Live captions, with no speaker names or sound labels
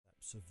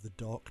evidence of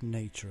the dark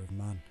nature of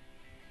man.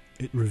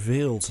 It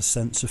reveals a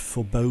sense of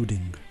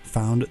foreboding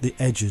found at the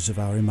edges of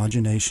our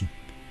imagination,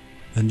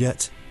 and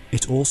yet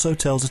it also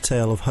tells a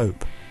tale of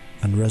hope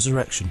and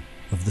resurrection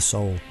of the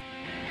soul.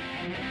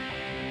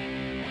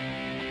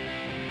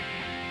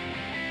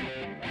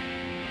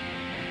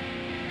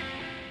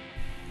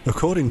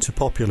 According to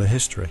popular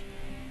history,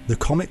 the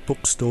comic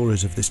book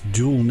stories of this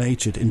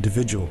dual-natured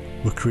individual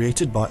were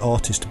created by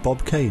artist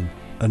Bob Kane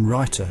and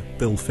writer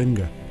Bill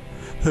Finger,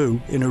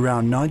 who, in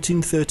around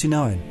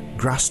 1939,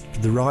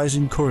 grasped the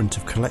rising current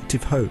of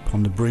collective hope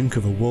on the brink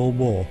of a world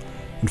war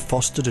and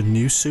fostered a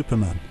new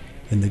Superman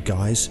in the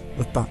guise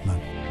of Batman.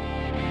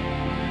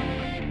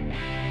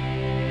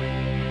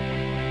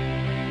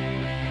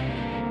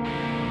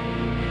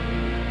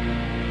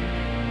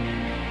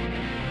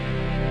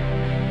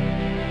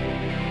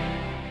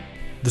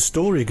 The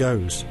story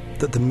goes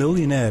that the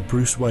millionaire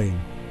Bruce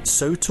Wayne,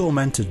 so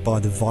tormented by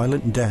the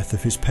violent death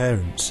of his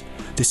parents,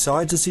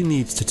 decides that he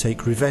needs to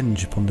take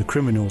revenge upon the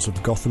criminals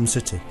of Gotham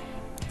City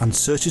and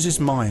searches his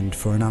mind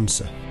for an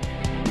answer.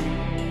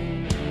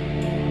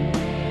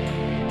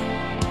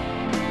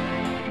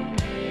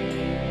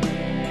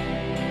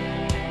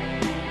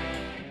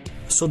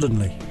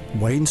 Suddenly,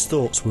 Wayne's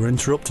thoughts were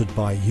interrupted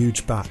by a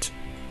huge bat,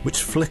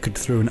 which flickered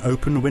through an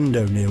open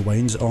window near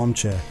Wayne's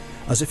armchair,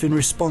 as if in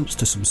response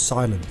to some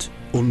silent,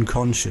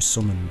 unconscious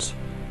summons.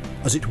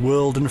 As it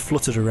whirled and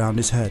fluttered around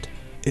his head,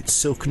 its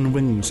silken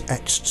wings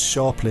etched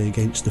sharply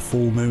against the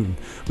full moon,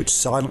 which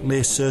silently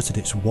asserted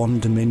its one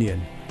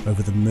dominion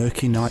over the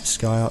murky night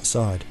sky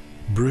outside.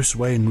 Bruce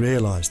Wayne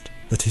realised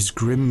that his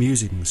grim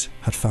musings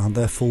had found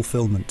their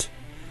fulfilment.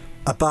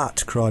 "A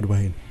bat!" cried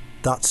Wayne.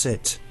 "That's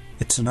it.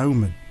 It's an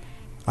omen.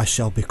 I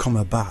shall become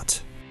a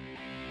bat."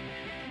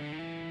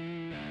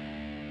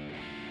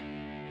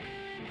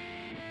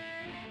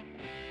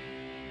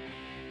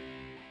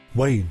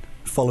 Wayne,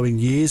 following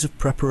years of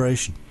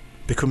preparation,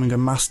 becoming a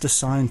master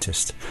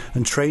scientist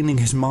and training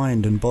his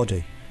mind and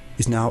body,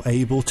 is now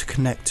able to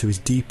connect to his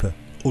deeper,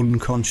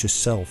 unconscious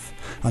self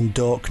and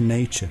dark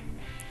nature.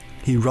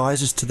 He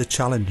rises to the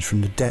challenge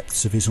from the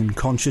depths of his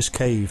unconscious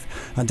cave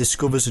and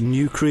discovers a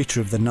new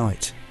creature of the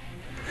night.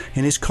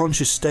 In his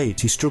conscious state,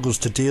 he struggles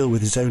to deal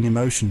with his own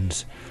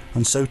emotions,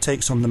 and so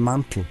takes on the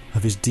mantle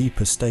of his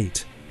deeper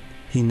state.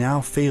 He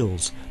now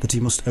feels that he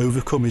must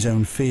overcome his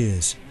own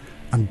fears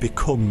and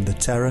become the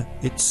terror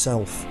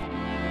itself.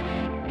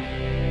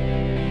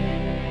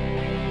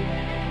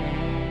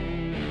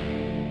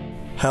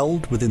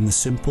 Held within the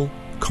simple,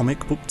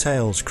 comic book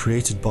tales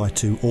created by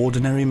two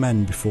ordinary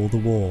men before the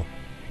war,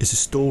 is a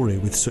story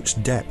with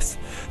such depth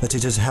that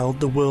it has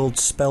held the world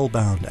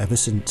spellbound ever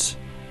since,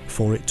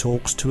 for it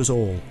talks to us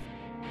all.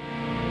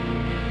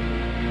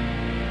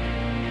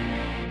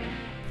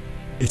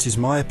 It is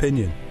my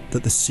opinion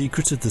that the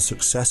secret of the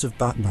success of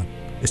Batman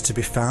is to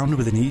be found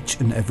within each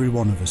and every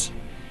one of us.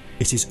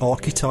 It is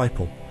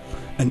archetypal,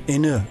 an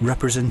inner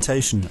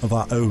representation of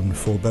our own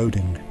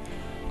foreboding,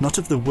 not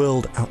of the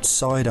world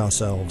outside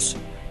ourselves,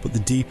 but the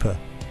deeper,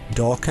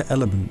 darker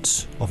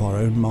elements of our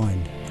own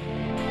mind.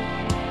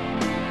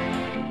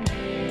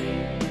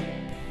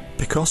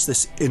 Because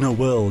this inner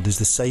world is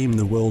the same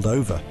the world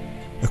over,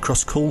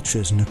 across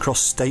cultures and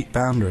across state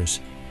boundaries,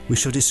 we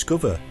shall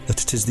discover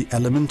that it is the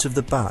element of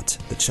the bat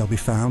that shall be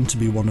found to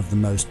be one of the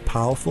most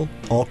powerful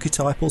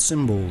archetypal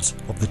symbols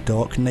of the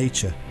dark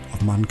nature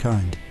of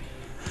mankind.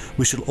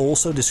 We shall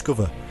also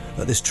discover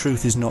that this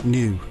truth is not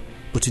new,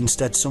 but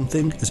instead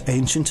something as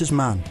ancient as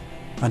man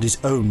and his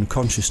own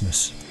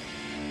consciousness.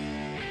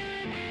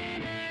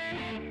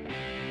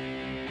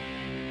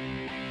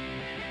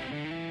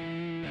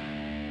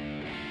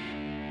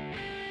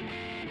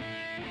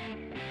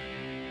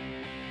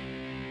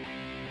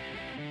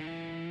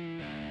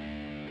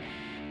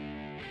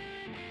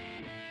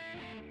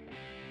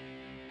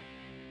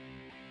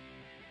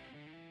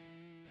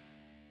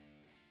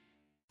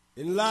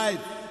 In life,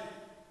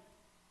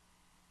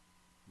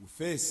 we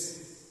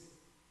face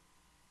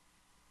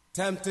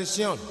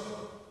temptation,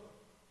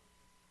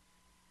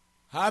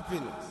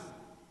 happiness.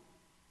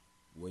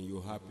 When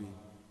you're happy,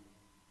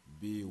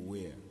 be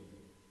aware.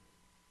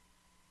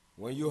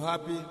 When you're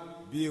happy,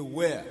 be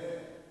aware.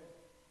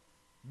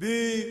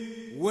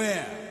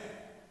 Beware.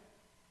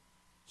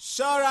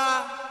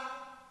 Ṣọ́ra,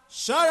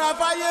 ṣọ́ra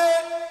fáyé,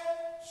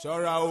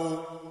 ṣọ́ra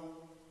o,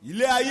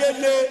 ilé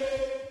ayé le.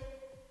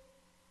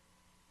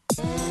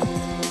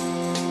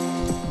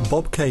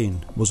 Bob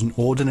Kane was an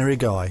ordinary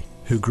guy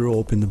who grew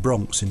up in the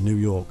Bronx in New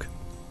York.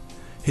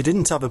 He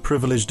didn't have a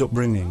privileged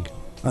upbringing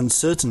and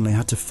certainly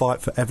had to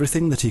fight for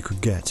everything that he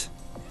could get.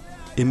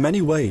 In many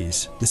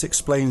ways, this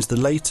explains the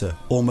later,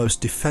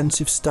 almost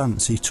defensive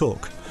stance he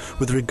took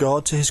with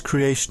regard to his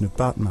creation of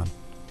Batman,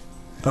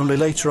 only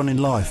later on in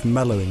life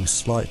mellowing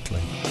slightly.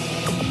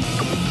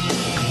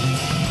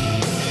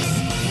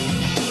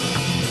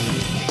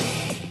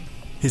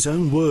 His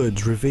own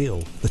words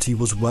reveal that he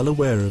was well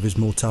aware of his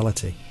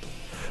mortality.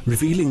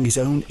 Revealing his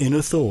own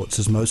inner thoughts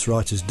as most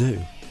writers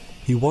do,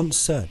 he once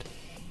said,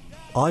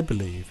 "I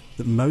believe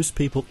that most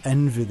people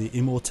envy the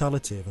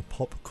immortality of a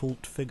pop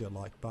cult figure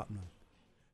like Batman.